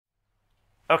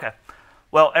Okay.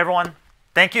 Well, everyone,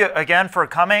 thank you again for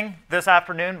coming this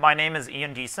afternoon. My name is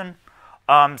Iain Deason.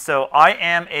 So I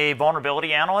am a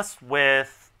vulnerability analyst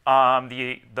with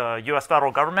the U.S.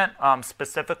 federal government,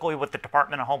 specifically with the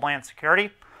Department of Homeland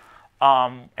Security.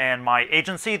 And my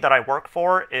agency that I work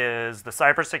for is the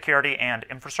Cybersecurity and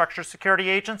Infrastructure Security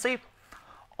Agency,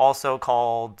 also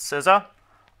called CISA.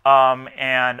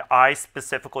 And I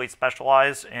specifically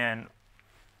specialize in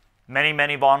many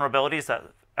vulnerabilities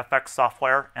that affect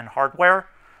software and hardware,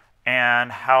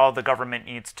 and how the government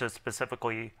needs to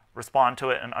specifically respond to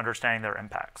it and understanding their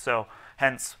impact. So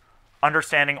hence,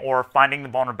 understanding or finding the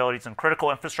vulnerabilities in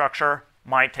critical infrastructure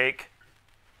might take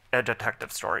a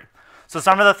detective story. So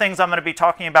some of the things I'm going to be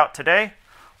talking about today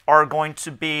are going to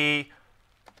be: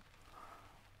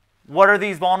 what are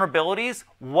these vulnerabilities?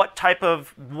 What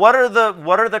are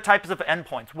the types of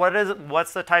endpoints?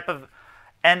 What's the type of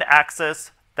end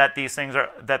access that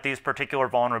these particular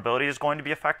vulnerabilities is going to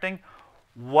be affecting?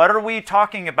 What are we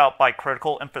talking about by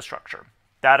critical infrastructure?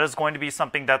 That is going to be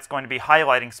something that's going to be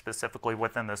highlighting specifically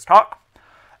within this talk.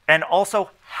 And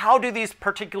also, how do these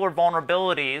particular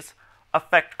vulnerabilities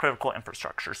affect critical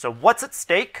infrastructure? So what's at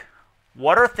stake?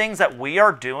 What are things that we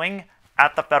are doing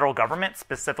at the federal government,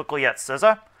 specifically at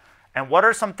CISA? And what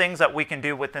are some things that we can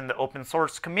do within the open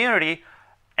source community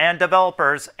and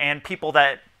developers and people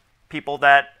that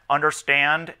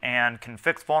understand and can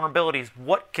fix vulnerabilities?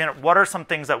 What are some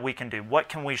things that we can do? What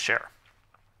can we share?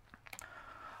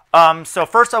 So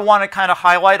first I want to kind of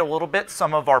highlight a little bit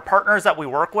some of our partners that we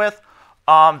work with.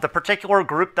 The particular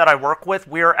group that I work with,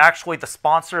 we are actually the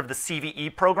sponsor of the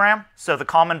CVE program, so the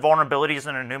Common Vulnerabilities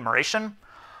and Enumeration.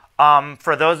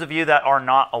 For those of you that are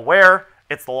not aware,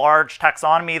 it's the large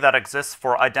taxonomy that exists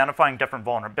for identifying different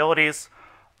vulnerabilities.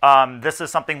 This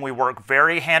is something we work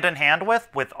very hand in hand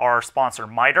with our sponsor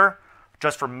MITRE,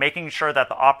 just for making sure that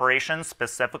the operations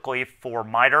specifically for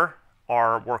MITRE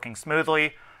are working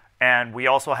smoothly. And we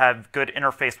also have good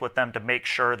interface with them to make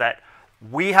sure that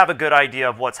we have a good idea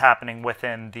of what's happening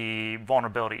within the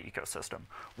vulnerability ecosystem.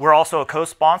 We're also a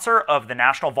co-sponsor of the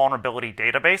National Vulnerability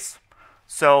Database.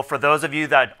 So for those of you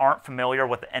that aren't familiar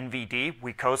with the NVD,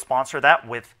 we co-sponsor that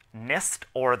with NIST,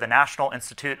 or the National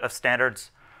Institute of Standards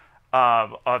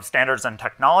and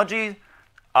Technology.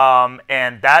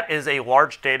 And that is a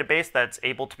large database that's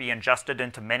able to be ingested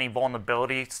into many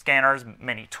vulnerability scanners.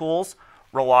 Many tools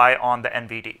rely on the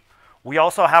NVD. We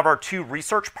also have our two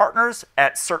research partners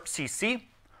at CertCC,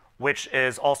 which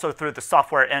is also through the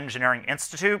Software Engineering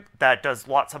Institute that does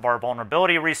lots of our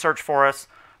vulnerability research for us.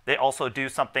 They also do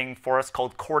something for us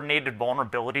called Coordinated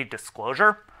Vulnerability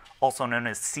Disclosure, also known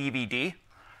as CVD.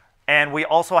 And we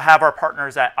also have our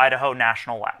partners at Idaho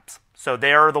National Labs. So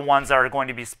they are the ones that are going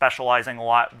to be specializing a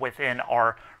lot within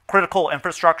our critical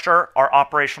infrastructure, our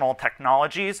operational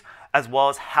technologies, as well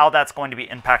as how that's going to be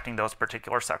impacting those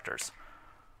particular sectors.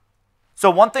 So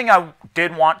one thing I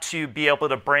did want to be able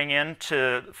to bring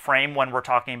into frame when we're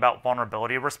talking about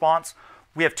vulnerability response,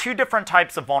 we have two different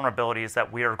types of vulnerabilities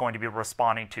that we are going to be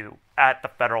responding to at the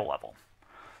federal level.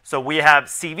 So we have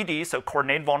CVD, so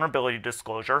Coordinated Vulnerability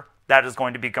Disclosure, that is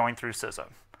going to be going through CISA.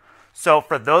 So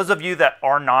for those of you that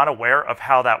are not aware of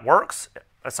how that works,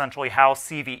 essentially how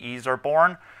CVEs are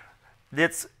born,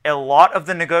 it's a lot of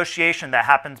the negotiation that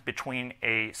happens between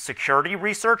a security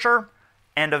researcher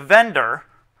and a vendor,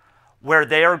 where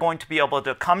they are going to be able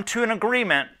to come to an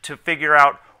agreement to figure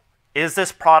out, is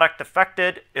this product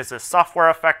affected? Is this software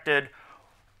affected?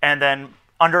 And then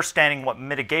understanding what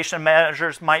mitigation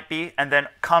measures might be, and then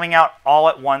coming out all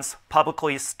at once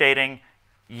publicly stating,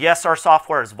 yes, our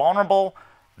software is vulnerable.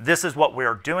 This is what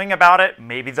we're doing about it.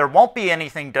 Maybe there won't be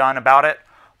anything done about it,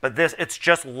 but it's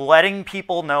just letting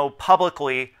people know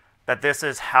publicly that this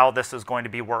is how this is going to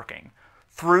be working.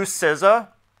 Through CISA,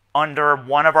 under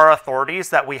one of our authorities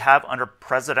that we have under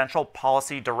Presidential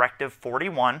Policy Directive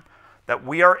 41, that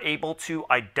we are able to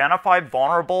identify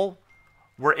vulnerable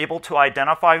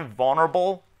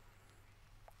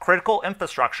critical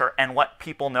infrastructure and let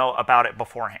people know about it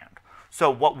beforehand.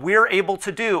 So what we're able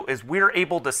to do is we're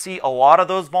able to see a lot of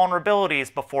those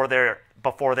vulnerabilities before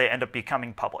they end up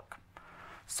becoming public.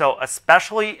 So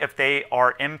especially if they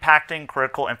are impacting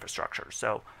critical infrastructure.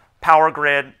 So power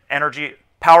grid,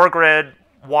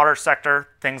 water sector,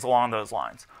 things along those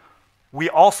lines. We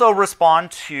also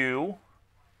respond to,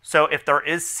 so if there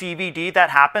is CVD that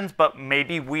happens, but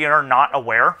maybe we are not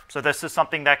aware, so this is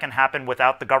something that can happen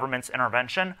without the government's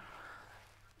intervention.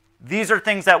 These are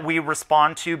things that we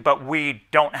respond to, but we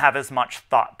don't have as much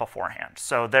thought beforehand.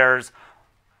 So there's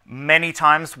many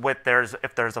times if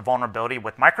there's a vulnerability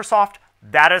with Microsoft,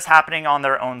 that is happening on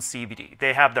their own CVD.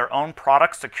 They have their own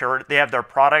product security, they have their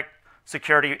product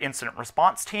security incident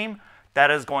response team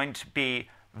that is going to be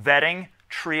vetting,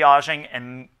 triaging,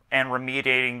 and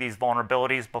remediating these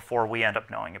vulnerabilities before we end up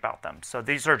knowing about them. So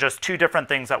these are just two different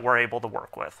things that we're able to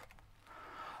work with.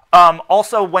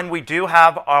 Also, when we do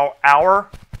have our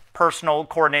personal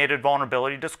coordinated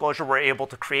vulnerability disclosure, we're able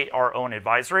to create our own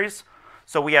advisories.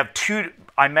 So we have two,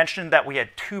 I mentioned that we had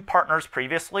two partners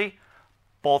previously,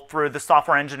 both through the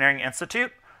Software Engineering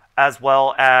Institute, as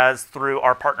well as through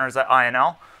our partners at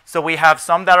INL. So we have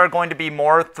some that are going to be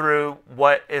more through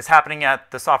what is happening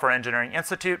at the Software Engineering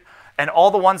Institute, and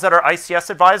all the ones that are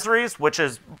ICS advisories, which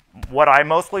is what I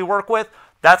mostly work with,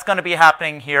 that's going to be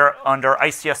happening here under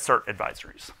ICS CERT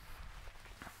advisories.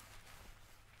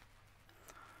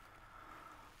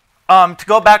 To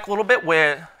go back a little bit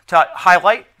to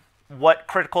highlight what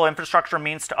critical infrastructure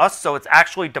means to us, so it's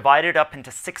actually divided up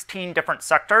into 16 different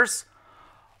sectors.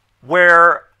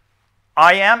 Where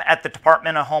I am at the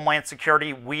Department of Homeland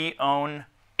Security, we own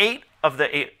 8 of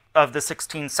the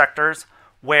 16 sectors,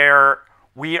 where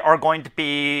we are going to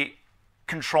be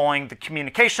controlling the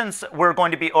communications. We're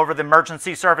going to be over the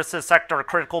emergency services sector,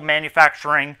 critical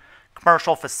manufacturing,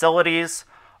 commercial facilities.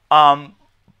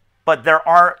 But there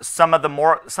are some of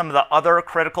the other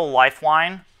critical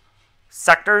lifeline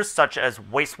sectors, such as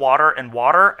wastewater and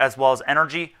water, as well as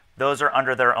energy. Those are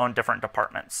under their own different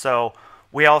departments. So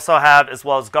we also have, as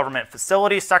well as government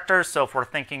facility sectors. So if we're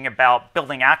thinking about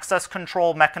building access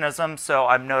control mechanisms, so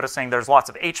I'm noticing there's lots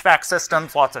of HVAC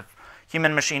systems, lots of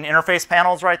human-machine interface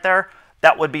panels right there.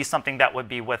 That would be something that would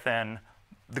be within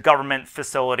the government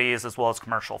facilities as well as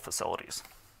commercial facilities.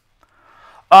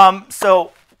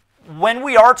 So when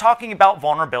we are talking about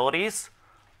vulnerabilities,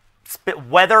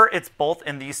 whether it's both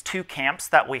in these two camps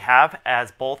that we have,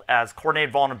 both as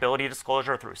coordinated vulnerability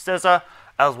disclosure through CISA,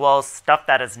 as well as stuff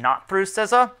that is not through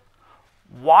CISA,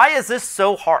 why is this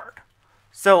so hard?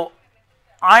 So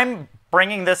I'm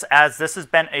bringing this as this has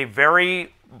been a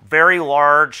very, very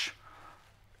large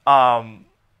problem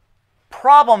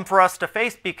for us to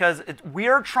face, because we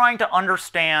are trying to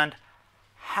understand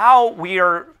how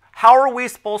are we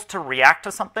supposed to react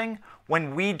to something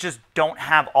when we just don't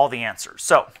have all the answers.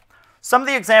 So some of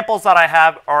the examples that I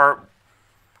have are,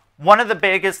 one of the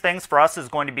biggest things for us is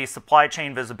going to be supply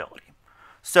chain visibility.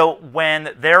 So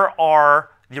when there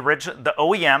are the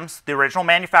OEMs, the original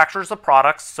manufacturers of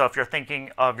products, so if you're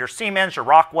thinking of your Siemens, your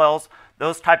Rockwells,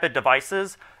 those type of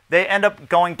devices, they end up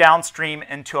going downstream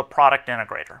into a product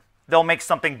integrator. They'll make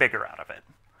something bigger out of it.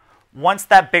 Once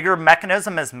that bigger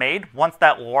mechanism is made, once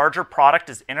that larger product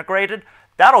is integrated,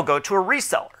 that'll go to a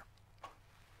reseller.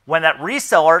 When that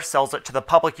reseller sells it to the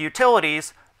public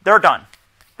utilities, they're done.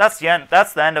 That's the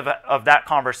end of that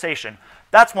conversation.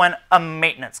 That's when a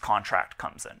maintenance contract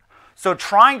comes in. So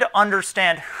trying to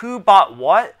understand who bought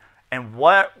what and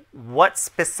what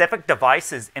specific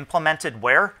device is implemented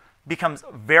where becomes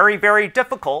very, very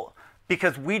difficult,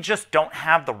 because we just don't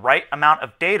have the right amount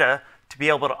of data to be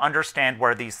able to understand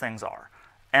where these things are.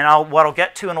 And what I'll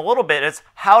get to in a little bit is,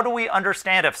 how do we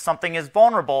understand if something is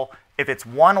vulnerable if it's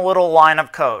one little line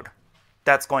of code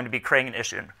that's going to be creating an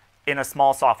issue in a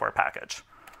small software package?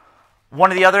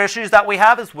 One of the other issues that we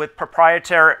have is with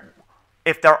proprietary,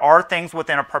 if there are things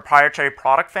within a proprietary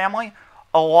product family,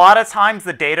 a lot of times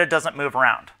the data doesn't move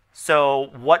around.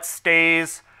 So what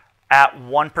stays at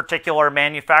one particular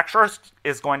manufacturer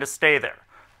is going to stay there.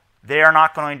 They are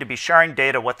not going to be sharing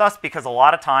data with us, because a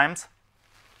lot of times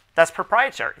that's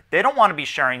proprietary. They don't want to be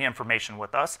sharing information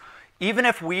with us. Even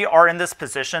if we are in this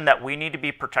position that we need to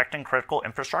be protecting critical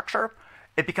infrastructure,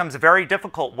 it becomes very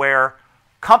difficult where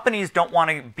companies don't want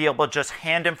to be able to just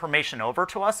hand information over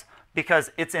to us,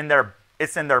 because it's in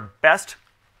their best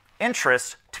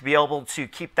interest to be able to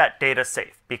keep that data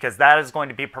safe, because that is going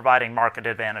to be providing market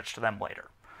advantage to them later.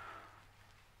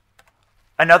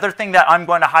 Another thing that I'm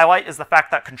going to highlight is the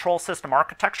fact that control system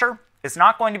architecture is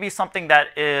not going to be something that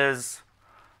is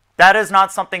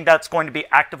not something that's going to be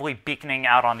actively beaconing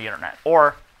out on the internet,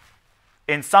 or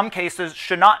in some cases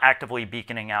should not actively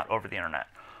beaconing out over the internet,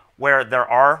 where there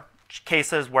are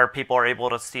cases where people are able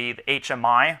to see the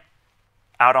HMI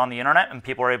out on the internet and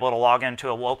people are able to log into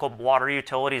a local water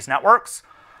utilities networks,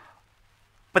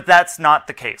 but that's not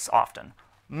the case often.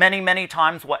 Many, many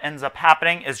times what ends up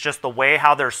happening is just the way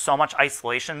how there's so much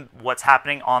isolation, what's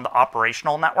happening on the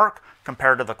operational network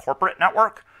compared to the corporate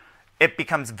network, it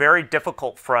becomes very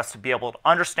difficult for us to be able to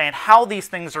understand how these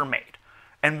things are made.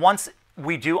 And once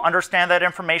we do understand that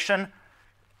information,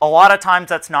 a lot of times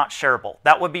that's not shareable.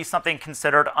 That would be something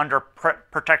considered under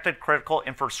protected critical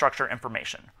infrastructure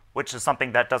information, which is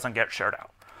something that doesn't get shared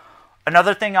out.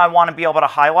 Another thing I want to be able to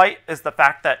highlight is the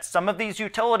fact that some of these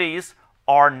utilities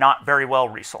are not very well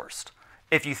resourced.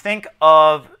 If you think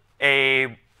of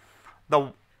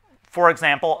For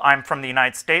example, I'm from the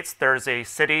United States. There's a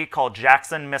city called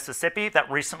Jackson, Mississippi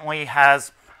that recently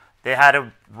they had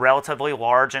a relatively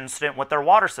large incident with their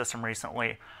water system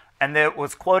recently. And it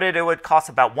was quoted it would cost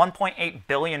about $1.8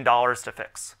 billion to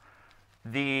fix.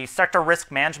 The Sector Risk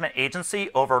Management Agency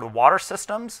over the water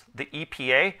systems, the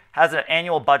EPA, has an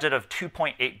annual budget of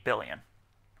 $2.8 billion.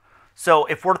 So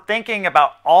if we're thinking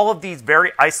about all of these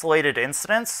very isolated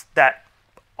incidents that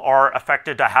are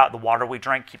affected to how the water we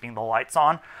drink, keeping the lights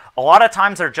on, a lot of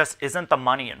times there just isn't the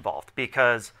money involved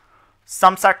because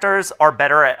some sectors are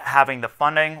better at having the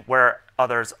funding where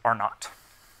others are not.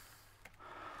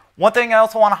 One thing I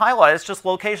also want to highlight is just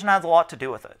location has a lot to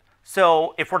do with it.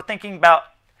 So if we're thinking about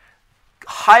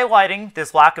highlighting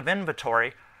this lack of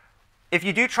inventory, if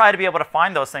you do try to be able to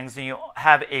find those things and you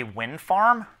have a wind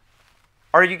farm,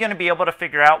 are you going to be able to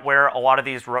figure out where a lot of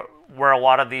these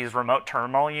remote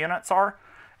terminal units are?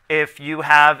 If you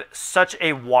have such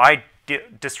a wide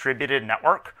distributed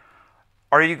network,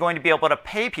 are you going to be able to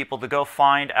pay people to go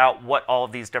find out what all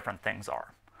of these different things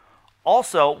are?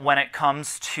 Also, when it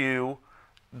comes to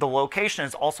the location,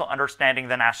 is also understanding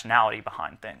the nationality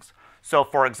behind things. So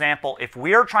for example, if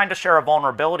we are trying to share a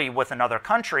vulnerability with another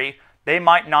country, they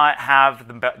might not have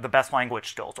the best language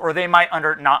skills, or they might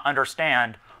not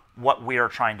understand what we are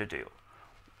trying to do.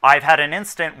 I've had an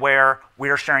incident where we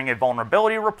are sharing a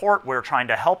vulnerability report, we're trying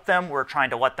to help them, we're trying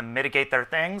to let them mitigate their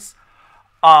things.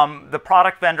 The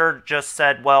product vendor just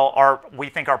said, well, we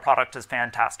think our product is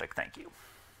fantastic, thank you.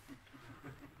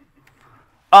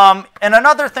 And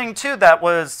another thing too that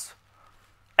was,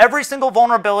 every single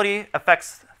vulnerability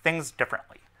affects things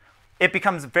differently. It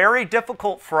becomes very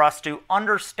difficult for us to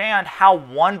understand how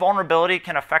one vulnerability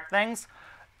can affect things.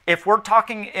 If we're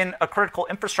talking in a critical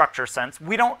infrastructure sense,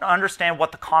 we don't understand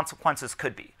what the consequences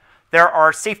could be. There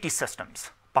are safety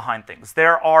systems behind things.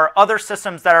 There are other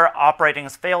systems that are operating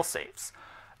as fail-safes.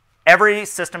 Every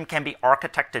system can be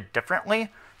architected differently,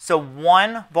 so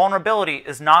one vulnerability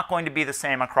is not going to be the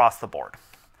same across the board.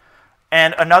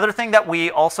 And another thing that we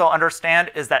also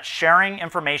understand is that sharing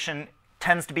information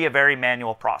tends to be a very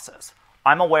manual process.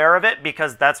 I'm aware of it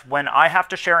because that's when I have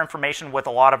to share information with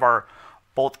a lot of our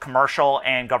both commercial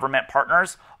and government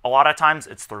partners. A lot of times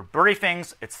it's through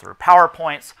briefings, it's through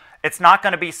PowerPoints. It's not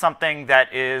going to be something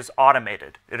that is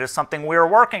automated. It is something we're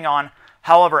working on.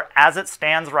 However, as it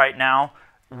stands right now,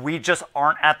 we just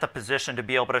aren't at the position to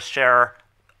be able to share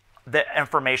the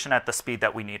information at the speed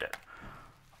that we need it.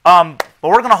 But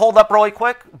we're going to hold up really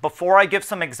quick before I give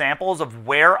some examples of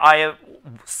where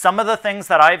some of the things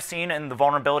that I've seen in the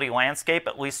vulnerability landscape,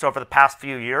 at least over the past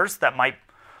few years, that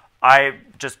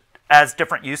as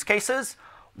different use cases.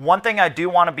 One thing I do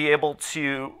want to be able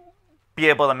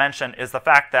to mention is the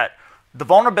fact that the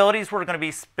vulnerabilities we're going to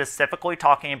be specifically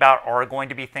talking about are going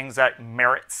to be things that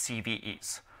merit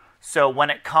CVEs. So when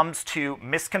it comes to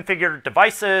misconfigured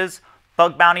devices,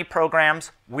 bug bounty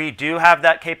programs, we do have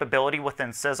that capability within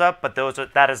CISA, but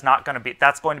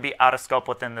that's going to be out of scope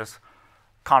within this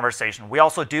conversation. We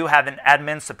also do have an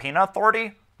admin subpoena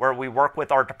authority where we work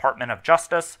with our Department of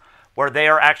Justice, where they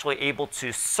are actually able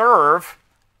to serve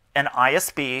an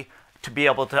ISP to be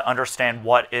able to understand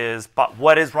what is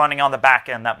running on the back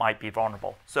end that might be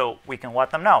vulnerable. So we can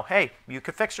let them know, hey, you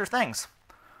could fix your things.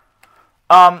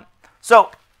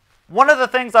 So one of the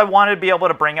things I wanted to be able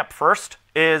to bring up first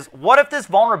is, what if this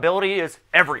vulnerability is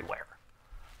everywhere?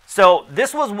 So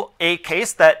this was a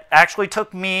case that actually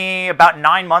took me about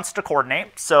 9 months to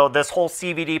coordinate. So this whole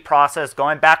CVD process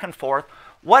going back and forth.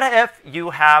 What if you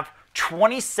have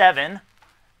 27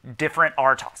 different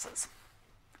RTOSes?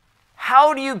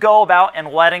 How do you go about and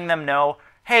letting them know,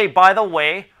 hey, by the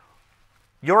way,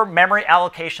 your memory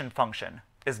allocation function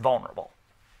is vulnerable?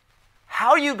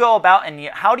 How do you go about and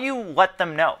how do you let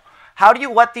them know? How do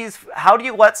you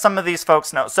let some of these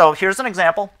folks know? So here's an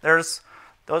example. Those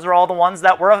are all the ones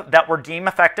that were deemed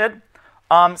affected.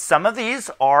 Some of these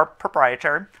are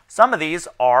proprietary. Some of these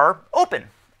are open,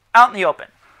 out in the open.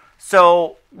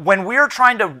 So when we're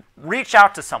trying to reach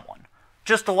out to someone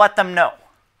just to let them know,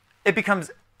 it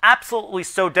becomes absolutely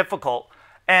so difficult.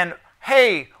 And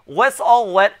hey, let's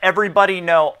all let everybody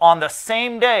know on the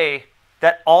same day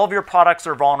that all of your products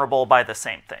are vulnerable by the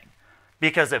same thing.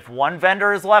 Because if one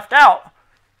vendor is left out,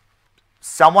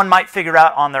 someone might figure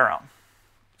out on their own.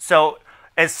 So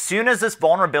as soon as this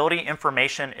vulnerability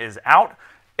information is out,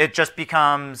 it just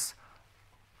becomes,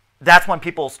 that's when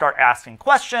people start asking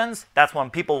questions. That's when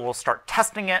people will start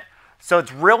testing it. So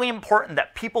it's really important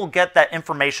that people get that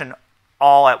information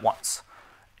all at once.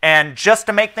 And just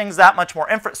to make things that much more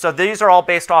so these are all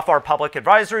based off our public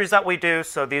advisories that we do.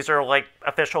 So these are like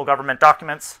official government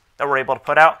documents that we're able to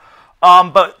put out.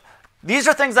 But these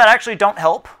are things that actually don't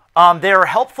help. They are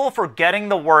helpful for getting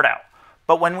the word out.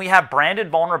 But when we have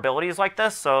branded vulnerabilities like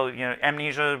this, so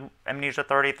Amnesia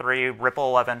 33, Ripple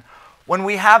 11, when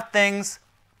we have things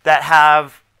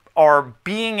that are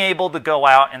being able to go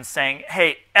out and saying,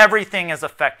 hey, everything is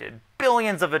affected,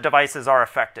 billions of devices are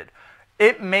affected,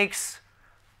 it makes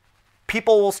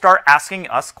people will start asking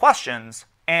us questions.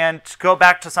 And to go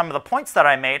back to some of the points that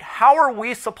I made, how are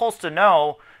we supposed to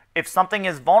know if something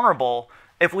is vulnerable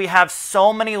if we have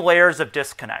so many layers of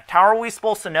disconnect? How are we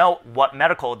supposed to know what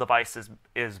medical device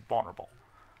is vulnerable?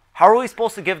 How are we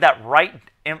supposed to give that right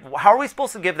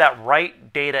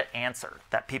data answer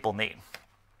that people need?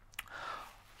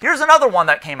 Here's another one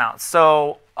that came out.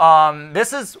 So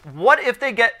this is what if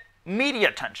they get media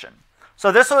attention?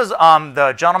 So this was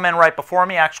the gentleman right before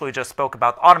me actually just spoke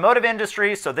about the automotive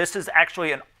industry. So this is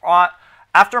actually an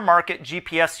aftermarket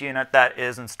GPS unit that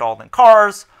is installed in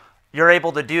cars. You're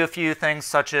able to do a few things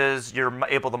such as you're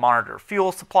able to monitor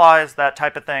fuel supplies, that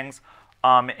type of things.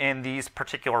 In these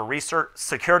particular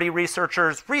security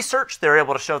researchers' research, they're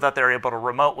able to show that they're able to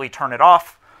remotely turn it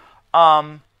off.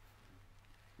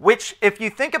 Which, if you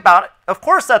think about it, of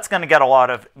course that's going to get a lot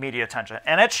of media attention.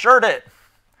 And it sure did.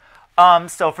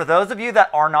 So for those of you that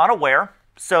are not aware,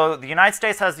 so the United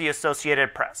States has the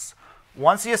Associated Press.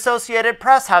 Once the Associated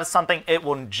Press has something, it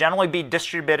will generally be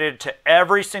distributed to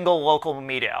every single local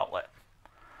media outlet.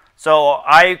 So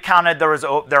I counted there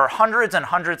are hundreds and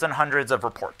hundreds and hundreds of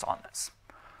reports on this.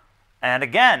 And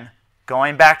again,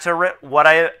 going back to what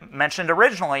I mentioned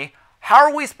originally, how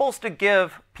are we supposed to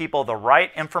give people the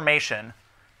right information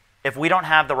if we don't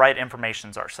have the right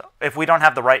information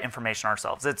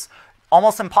ourselves? It's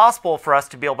almost impossible for us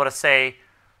to be able to say,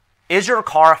 is your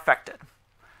car affected?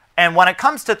 And when it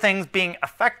comes to things being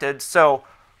affected, so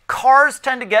cars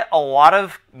tend to get a lot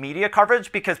of media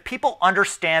coverage because people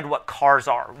understand what cars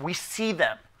are. We see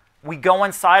them. We go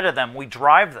inside of them. We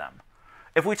drive them.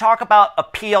 If we talk about a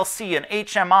PLC, an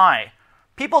HMI,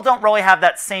 people don't really have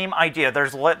that same idea.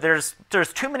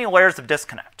 There's too many layers of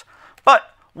disconnect.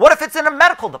 But what if it's in a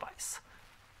medical device?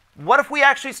 What if we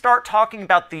actually start talking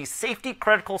about these safety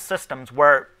critical systems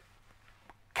where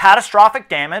catastrophic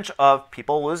damage of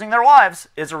people losing their lives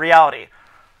is a reality?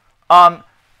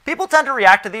 People tend to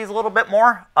react to these a little bit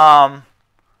more.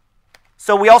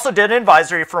 So we also did an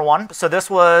advisory for one. So this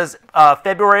was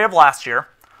February of last year.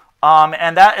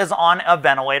 And that is on a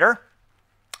ventilator.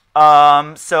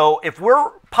 So if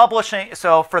we're publishing,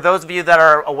 so for those of you that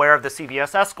are aware of the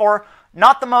CVSS score,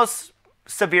 not the most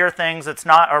severe things. It's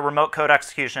not a remote code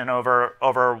execution over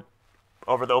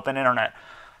the open internet.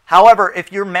 However,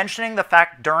 if you're mentioning the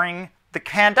fact during the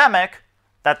pandemic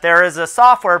that there is a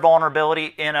software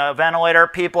vulnerability in a ventilator,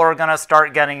 people are going to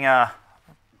start getting a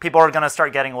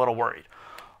little worried.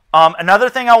 Another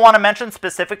thing I want to mention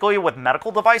specifically with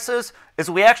medical devices is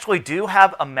we actually do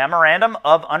have a memorandum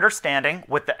of understanding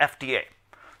with the FDA.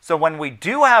 So when we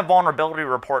do have vulnerability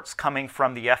reports coming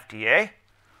from the FDA,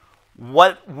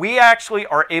 what we actually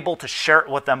are able to share it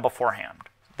with them beforehand.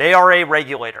 They are a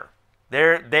regulator.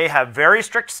 They have very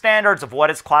strict standards of what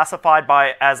is classified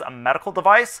as a medical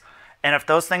device, and if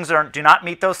those things do not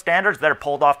meet those standards, they're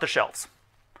pulled off the shelves.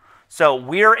 So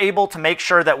we're able to make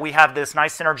sure that we have this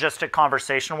nice synergistic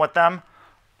conversation with them,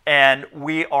 and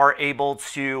we are able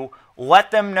to let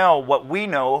them know what we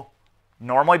know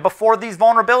normally before these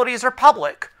vulnerabilities are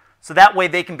public, so that way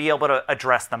they can be able to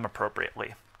address them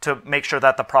appropriately to make sure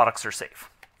that the products are safe.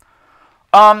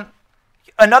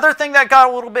 Another thing that got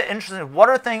a little bit interesting,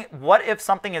 what if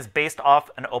something is based off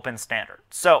an open standard?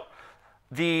 So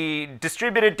the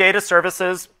distributed data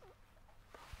services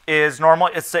is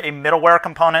it's a middleware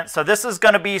component. So this is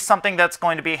going to be something that's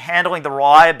going to be handling the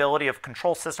reliability of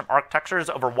control system architectures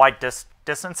over wide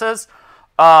distances.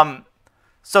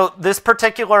 So this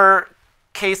particular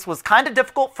case was kind of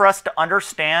difficult for us to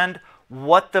understand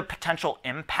what the potential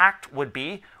impact would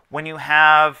be when you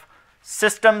have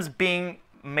systems being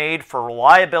made for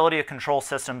reliability of control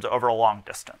systems over a long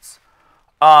distance.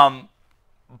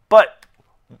 But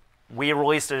we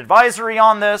released an advisory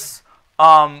on this.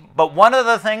 But one of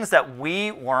the things that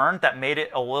we learned that made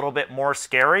it a little bit more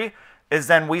scary is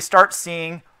then we start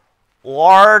seeing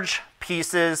large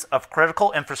pieces of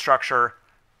critical infrastructure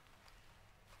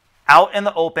out in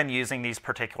the open using these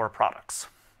particular products.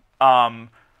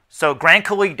 So Grand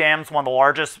Coulee Dam is one of the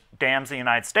largest dams in the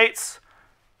United States.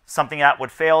 Something that would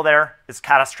fail there is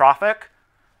catastrophic.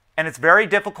 And it's very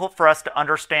difficult for us to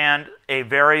understand a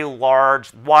very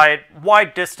large,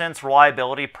 wide distance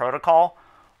reliability protocol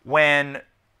when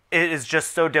it is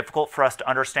just so difficult for us to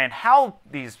understand how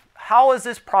is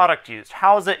this product used?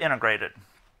 How is it integrated?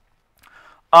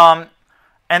 And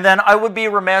then I would be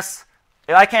remiss,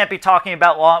 I can't be talking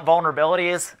about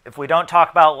vulnerabilities if we don't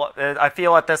talk about. I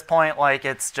feel at this point like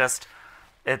it's just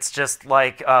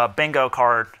like a bingo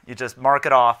card. You just mark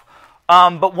it off.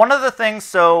 But one of the things,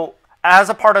 so as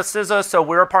a part of CISA, so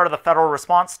we're a part of the federal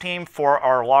response team for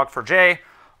our Log4j.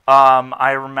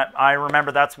 I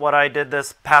remember that's what I did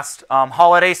this past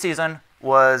holiday season,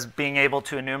 was being able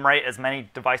to enumerate as many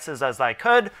devices as I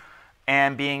could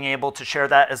and being able to share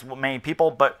that as many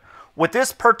people. But with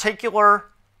this particular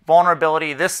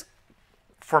vulnerability, this,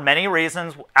 for many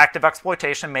reasons, active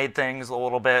exploitation made things a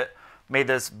little bit, made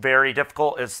this very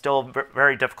difficult. It's still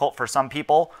very difficult for some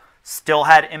people. Still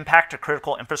had impact to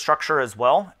critical infrastructure as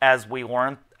well, as we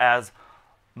learned, as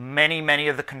many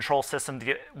of the control systems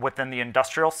within the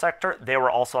industrial sector, they were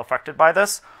also affected by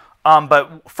this.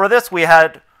 But for this, we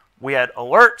had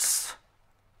alerts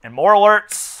and more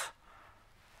alerts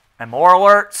and more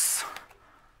alerts.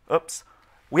 Oops.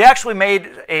 We actually made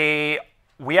an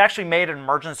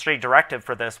emergency directive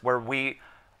for this, where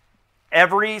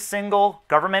every single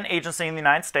government agency in the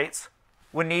United States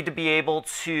would need to be able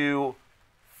to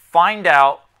find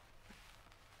out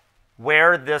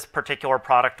where this particular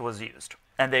product was used,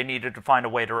 and they needed to find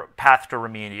a path to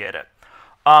remediate it.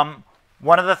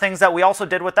 One of the things that we also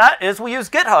did with that is we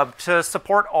used GitHub to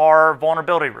support our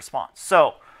vulnerability response.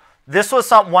 So this was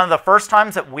one of the first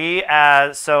times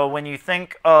that so when you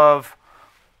think of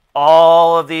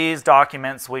all of these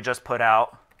documents we just put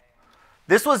out,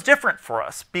 this was different for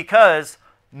us because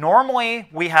normally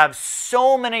we have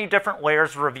so many different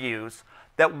layers of reviews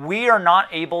that we are not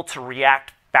able to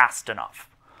react fast enough.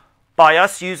 By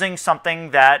us using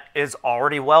something that is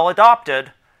already well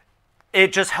adopted,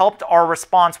 it just helped our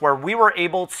response, where we were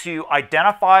able to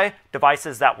identify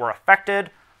devices that were affected,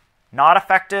 not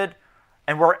affected,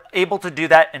 and we're able to do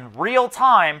that in real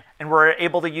time, and we're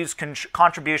able to use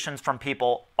contributions from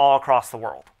people all across the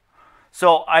world.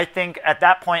 So I think at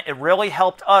that point, it really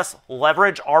helped us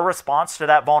leverage our response to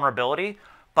that vulnerability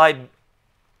by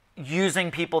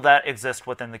using people that exist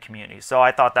within the community. So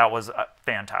I thought that was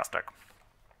fantastic.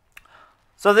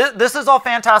 So this is all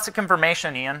fantastic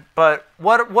information, Ian, but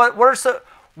what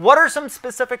are some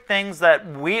specific things that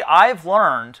I've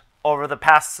learned over the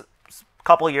past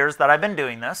couple of years that I've been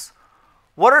doing this?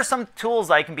 What are some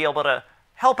tools I can be able to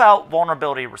help out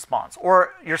vulnerability response?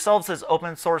 Or yourselves as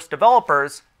open source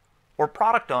developers or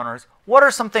product owners, what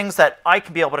are some things that I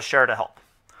can be able to share to help?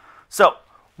 So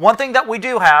one thing that we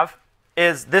do have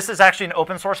is, this is actually an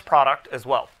open source product as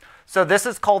well. So this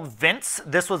is called Vince.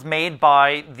 This was made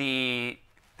by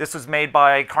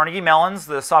Carnegie Mellon's,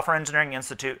 the Software Engineering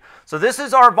Institute. So this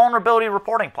is our vulnerability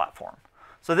reporting platform.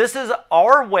 So this is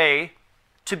our way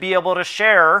to be able to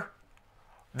share.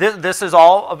 This is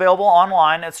all available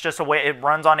online. It's just a way, it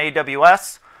runs on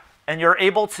AWS. And you're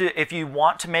able to, if you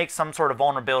want to make some sort of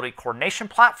vulnerability coordination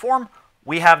platform,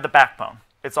 we have the backbone.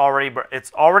 It's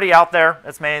already out there.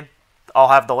 It's made. I'll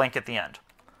have the link at the end.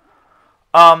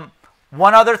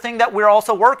 One other thing that we're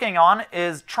also working on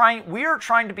is we are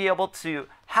trying to be able to,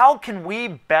 how can we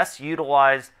best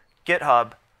utilize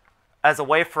GitHub as a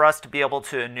way for us to be able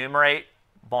to enumerate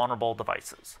vulnerable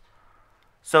devices?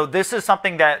 So this is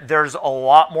something that there's a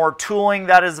lot more tooling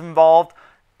that is involved.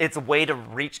 It's a way to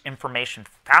reach information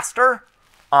faster.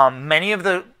 Many of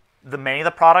the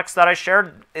products that I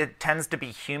shared, it tends to be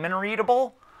human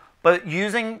readable, but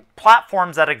using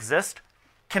platforms that exist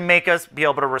can make us be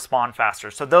able to respond faster.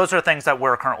 So those are things that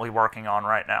we're currently working on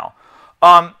right now.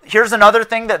 Here's another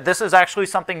thing, that this is actually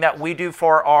something that we do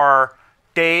for our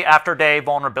day after day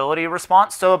vulnerability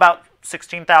response. So about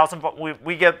 16,000,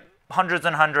 we get hundreds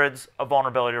and hundreds of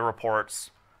vulnerability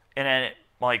reports at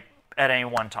any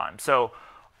one time. So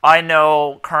I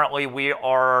know currently we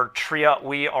are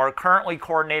currently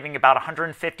coordinating about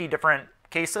 150 different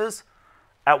cases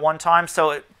at one time.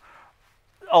 So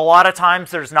a lot of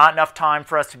times there's not enough time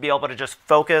for us to be able to just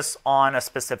focus on a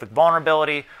specific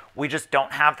vulnerability. We just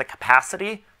don't have the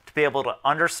capacity to be able to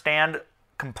understand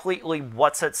completely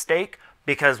what's at stake,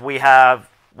 because we have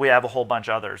a whole bunch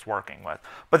of others working with.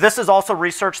 But this is also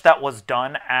research that was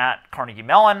done at Carnegie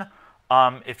Mellon.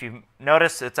 If you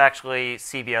notice, it's actually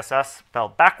CVSS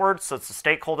spelled backwards, so it's a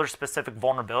stakeholder-specific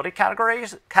vulnerability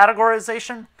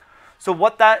categorization. So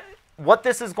what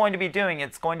this is going to be doing,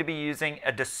 it's going to be using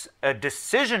a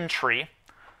decision tree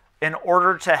in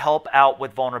order to help out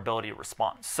with vulnerability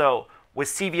response. So with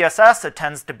CVSS, it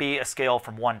tends to be a scale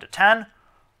from 1 to 10.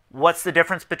 What's the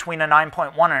difference between a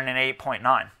 9.1 and an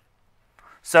 8.9?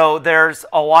 So there's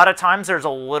a lot of times there's a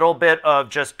little bit of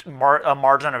just a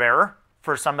margin of error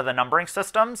for some of the numbering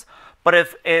systems. But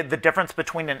if the difference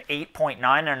between an 8.9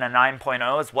 and a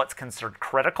 9.0 is what's considered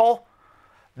critical,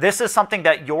 This is something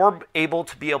that you're able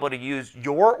to use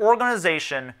your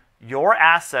organization, your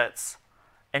assets,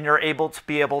 and you're able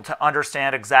to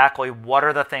understand exactly what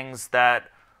are the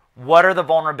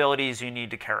vulnerabilities you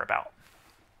need to care about.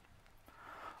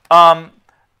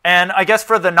 And I guess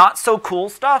for the not so cool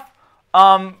stuff,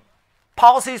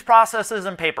 policies, processes,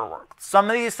 and paperwork. Some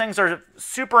of these things are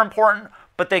super important,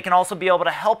 but they can also be able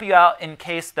to help you out in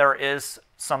case there is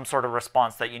some sort of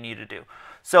response that you need to do.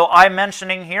 So I'm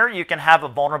mentioning here, you can have a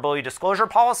vulnerability disclosure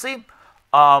policy.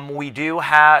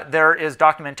 There is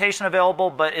documentation available,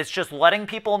 but it's just letting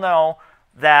people know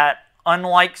that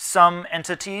unlike some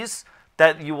entities,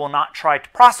 that you will not try to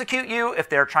prosecute you if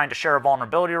they're trying to share a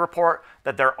vulnerability report,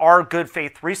 that there are good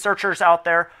faith researchers out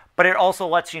there, but it also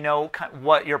lets you know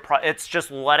it's just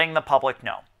letting the public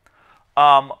know.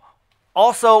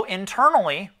 Also,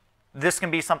 internally, this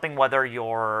can be something whether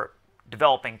you're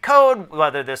developing code,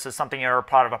 whether this is something you're a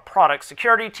part of a product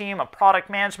security team, a product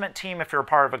management team, if you're a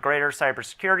part of a greater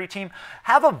cybersecurity team,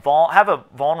 have a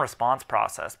vuln response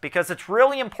process, because it's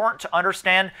really important to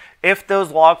understand if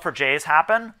those log4js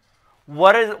happen,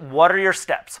 what are your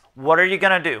steps? What are you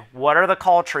going to do? What are the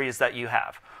call trees that you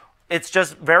have? It's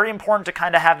just very important to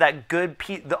kind of have that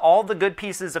all the good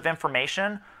pieces of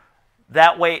information.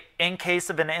 That way, in case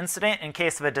of an incident, in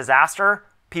case of a disaster,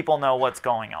 people know what's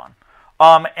going on.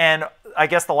 And I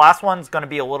guess the last one's going to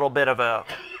be a little bit of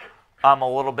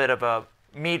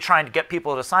me trying to get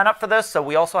people to sign up for this. So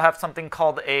we also have something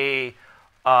called a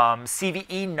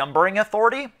CVE numbering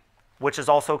authority, which is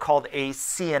also called a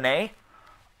CNA.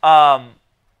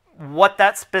 What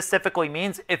that specifically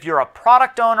means, if you're a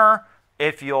product owner,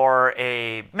 if you're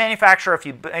a manufacturer, if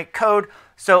you make code,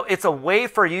 so it's a way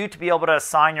for you to be able to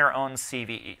assign your own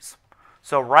CVEs.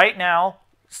 So right now,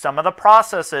 some of the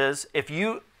processes, if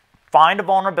you find a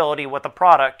vulnerability with a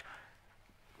product,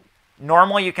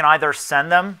 normally you can either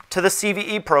send them to the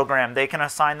CVE program, they can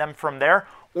assign them from there,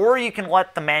 or you can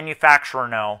let the manufacturer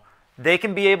know. They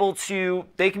can be able to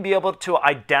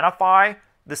identify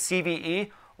the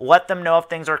CVE, let them know if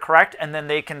things are correct, and then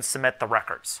they can submit the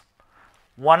records.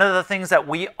 One of the things that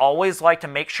we always like to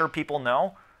make sure people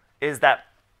know is that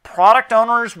product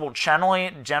owners will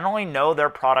generally know their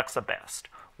products the best.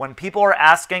 When people are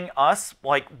asking us,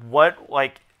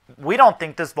 we don't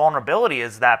think this vulnerability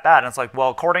is that bad. And it's like, well,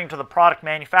 according to the product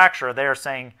manufacturer, they are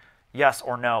saying yes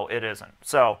or no, it isn't.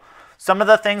 So some of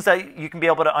the things that you can be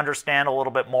able to understand a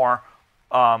little bit more,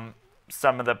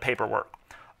 some of the paperwork.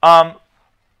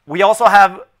 We also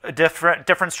have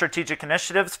different strategic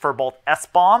initiatives for both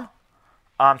SBOM,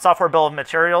 Software Bill of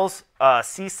Materials,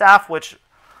 CSAF, which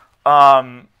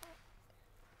Common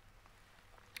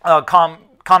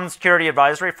Security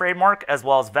Advisory Framework, as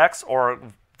well as VEX, or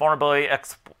Vulnerability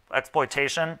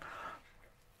Exploitation.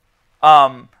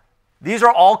 These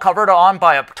are all covered on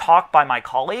by a talk by my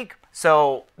colleague.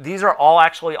 So these are all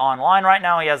actually online right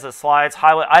now. He has the slides.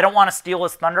 I don't want to steal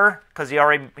his thunder because he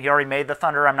already made the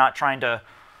thunder. I'm not trying to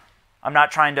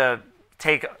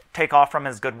take off from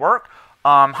his good work.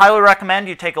 Highly recommend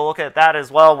you take a look at that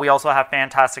as well. We also have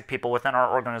fantastic people within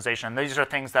our organization. These are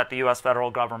things that the U.S.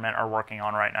 federal government are working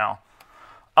on right now.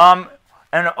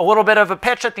 And a little bit of a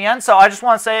pitch at the end. So I just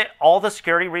want to say all the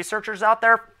security researchers out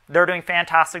there, they're doing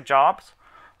fantastic jobs.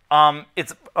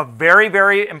 It's a very,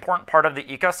 very important part of the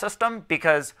ecosystem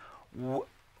because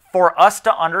for us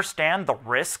to understand the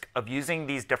risk of using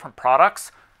these different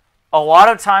products, a lot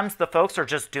of times the folks are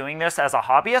just doing this as a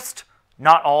hobbyist.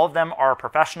 Not all of them are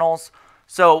professionals.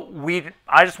 So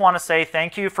I just want to say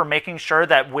thank you for making sure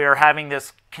that we're having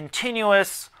this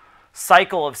continuous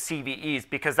cycle of CVEs,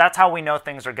 because that's how we know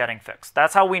things are getting fixed.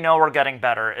 That's how we know we're getting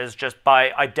better, is just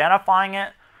by identifying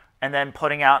it and then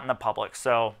putting out in the public.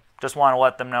 So just want to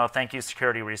let them know, thank you,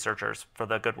 security researchers, for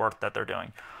the good work that they're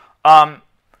doing.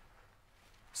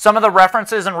 Some of the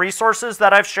references and resources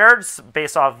that I've shared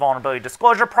based off vulnerability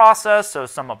disclosure process, so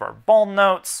some of our vuln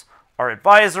notes, our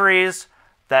advisories,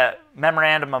 that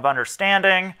memorandum of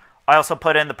understanding. I also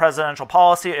put in the presidential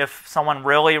policy if someone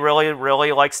really, really,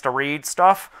 really likes to read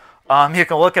stuff. You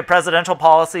can look at Presidential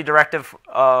Policy Directive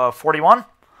 41.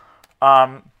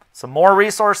 Some more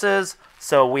resources.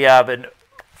 So we have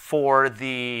for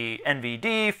the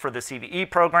NVD, for the CVE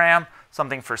program,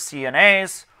 something for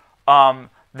CNAs.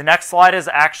 The next slide is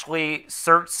actually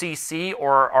CertCC,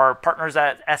 or our partners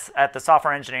at the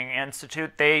Software Engineering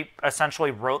Institute. They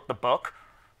essentially wrote the book.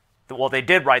 Well, they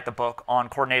did write the book on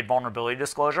coordinated vulnerability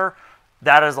disclosure.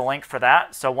 That is a link for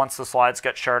that. So once the slides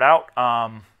get shared out,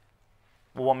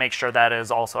 we'll make sure that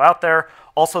is also out there.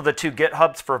 Also, the 2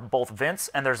 GitHubs for both Vince,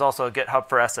 and there's also a GitHub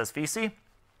for SSVC.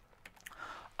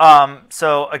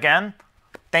 So again,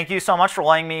 thank you so much for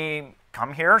letting me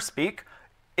come here, speak.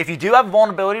 if you do have a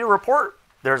vulnerability report,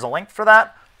 there's a link for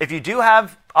that. If you do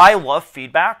have, I love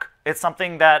feedback. It's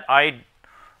something that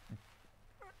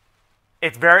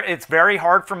it's very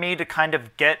hard for me to kind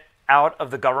of get out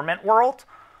of the government world.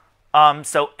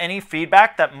 So any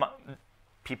feedback that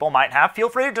people might have, feel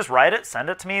free to just write it, send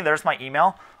it to me. There's my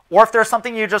email. Or if there's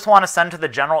something you just want to send to the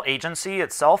general agency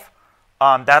itself,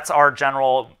 that's our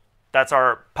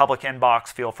public inbox.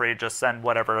 Feel free to just send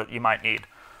whatever you might need.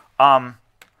 And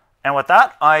with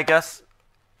that, I guess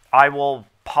I will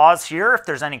pause here if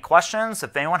there's any questions.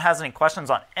 If anyone has any questions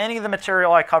on any of the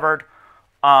material I covered,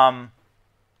 yeah.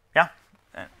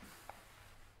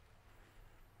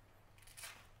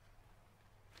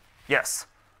 Yes.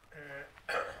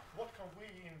 What can we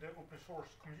in the open source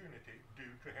community do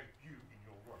to help you in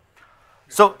your work?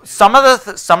 So some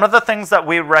of the things that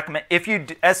we recommend,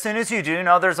 as soon as you do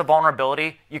know there's a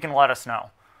vulnerability, you can let us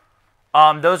know.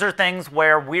 Those are things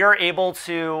where we are able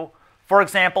to, for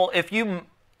example,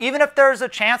 even if there's a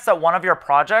chance that one of your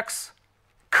projects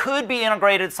could be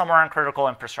integrated somewhere in critical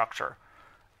infrastructure,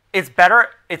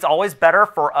 it's always better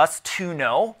for us to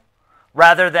know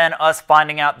rather than us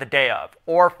finding out the day of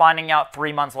or finding out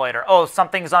 3 months later, oh,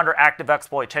 something's under active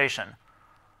exploitation.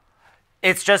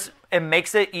 It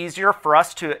makes it easier for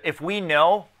us to, if we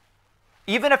know,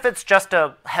 even if it's just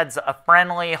a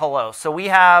friendly hello. So we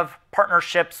have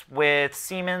partnerships with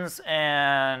Siemens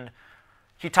and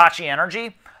Hitachi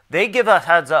Energy. They give us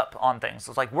heads up on things.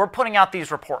 It's like, we're putting out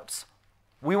these reports.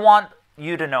 We want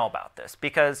you to know about this,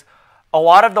 because a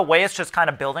lot of the way it's just kind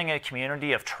of building a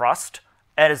community of trust,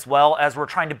 as well as we're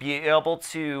trying to be able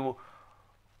to,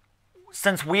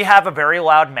 since we have a very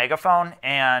loud megaphone,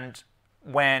 and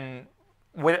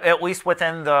at least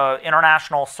within the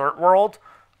international CERT world,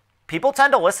 people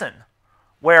tend to listen.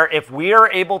 Where if we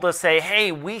are able to say,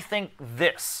 hey, we think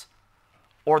this,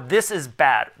 or this is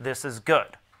bad, this is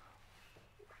good,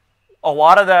 a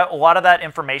lot of that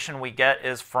information we get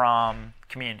is from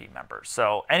community members.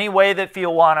 So any way that you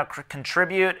want to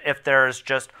contribute, if there's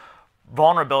just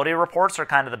vulnerability reports are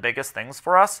kind of the biggest things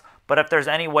for us. But if there's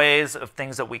any ways of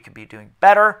things that we could be doing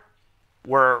better,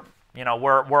 we're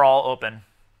all open.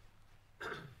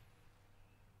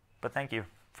 But thank you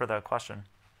for the question.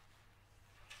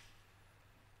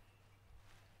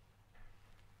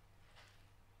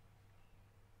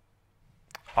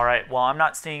 All right, well, I'm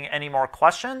not seeing any more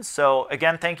questions. So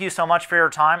again, thank you so much for your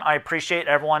time. I appreciate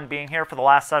everyone being here for the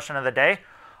last session of the day.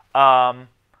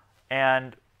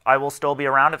 And I will still be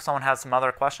around if someone has some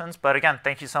other questions. But again,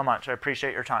 thank you so much. I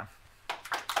appreciate your time.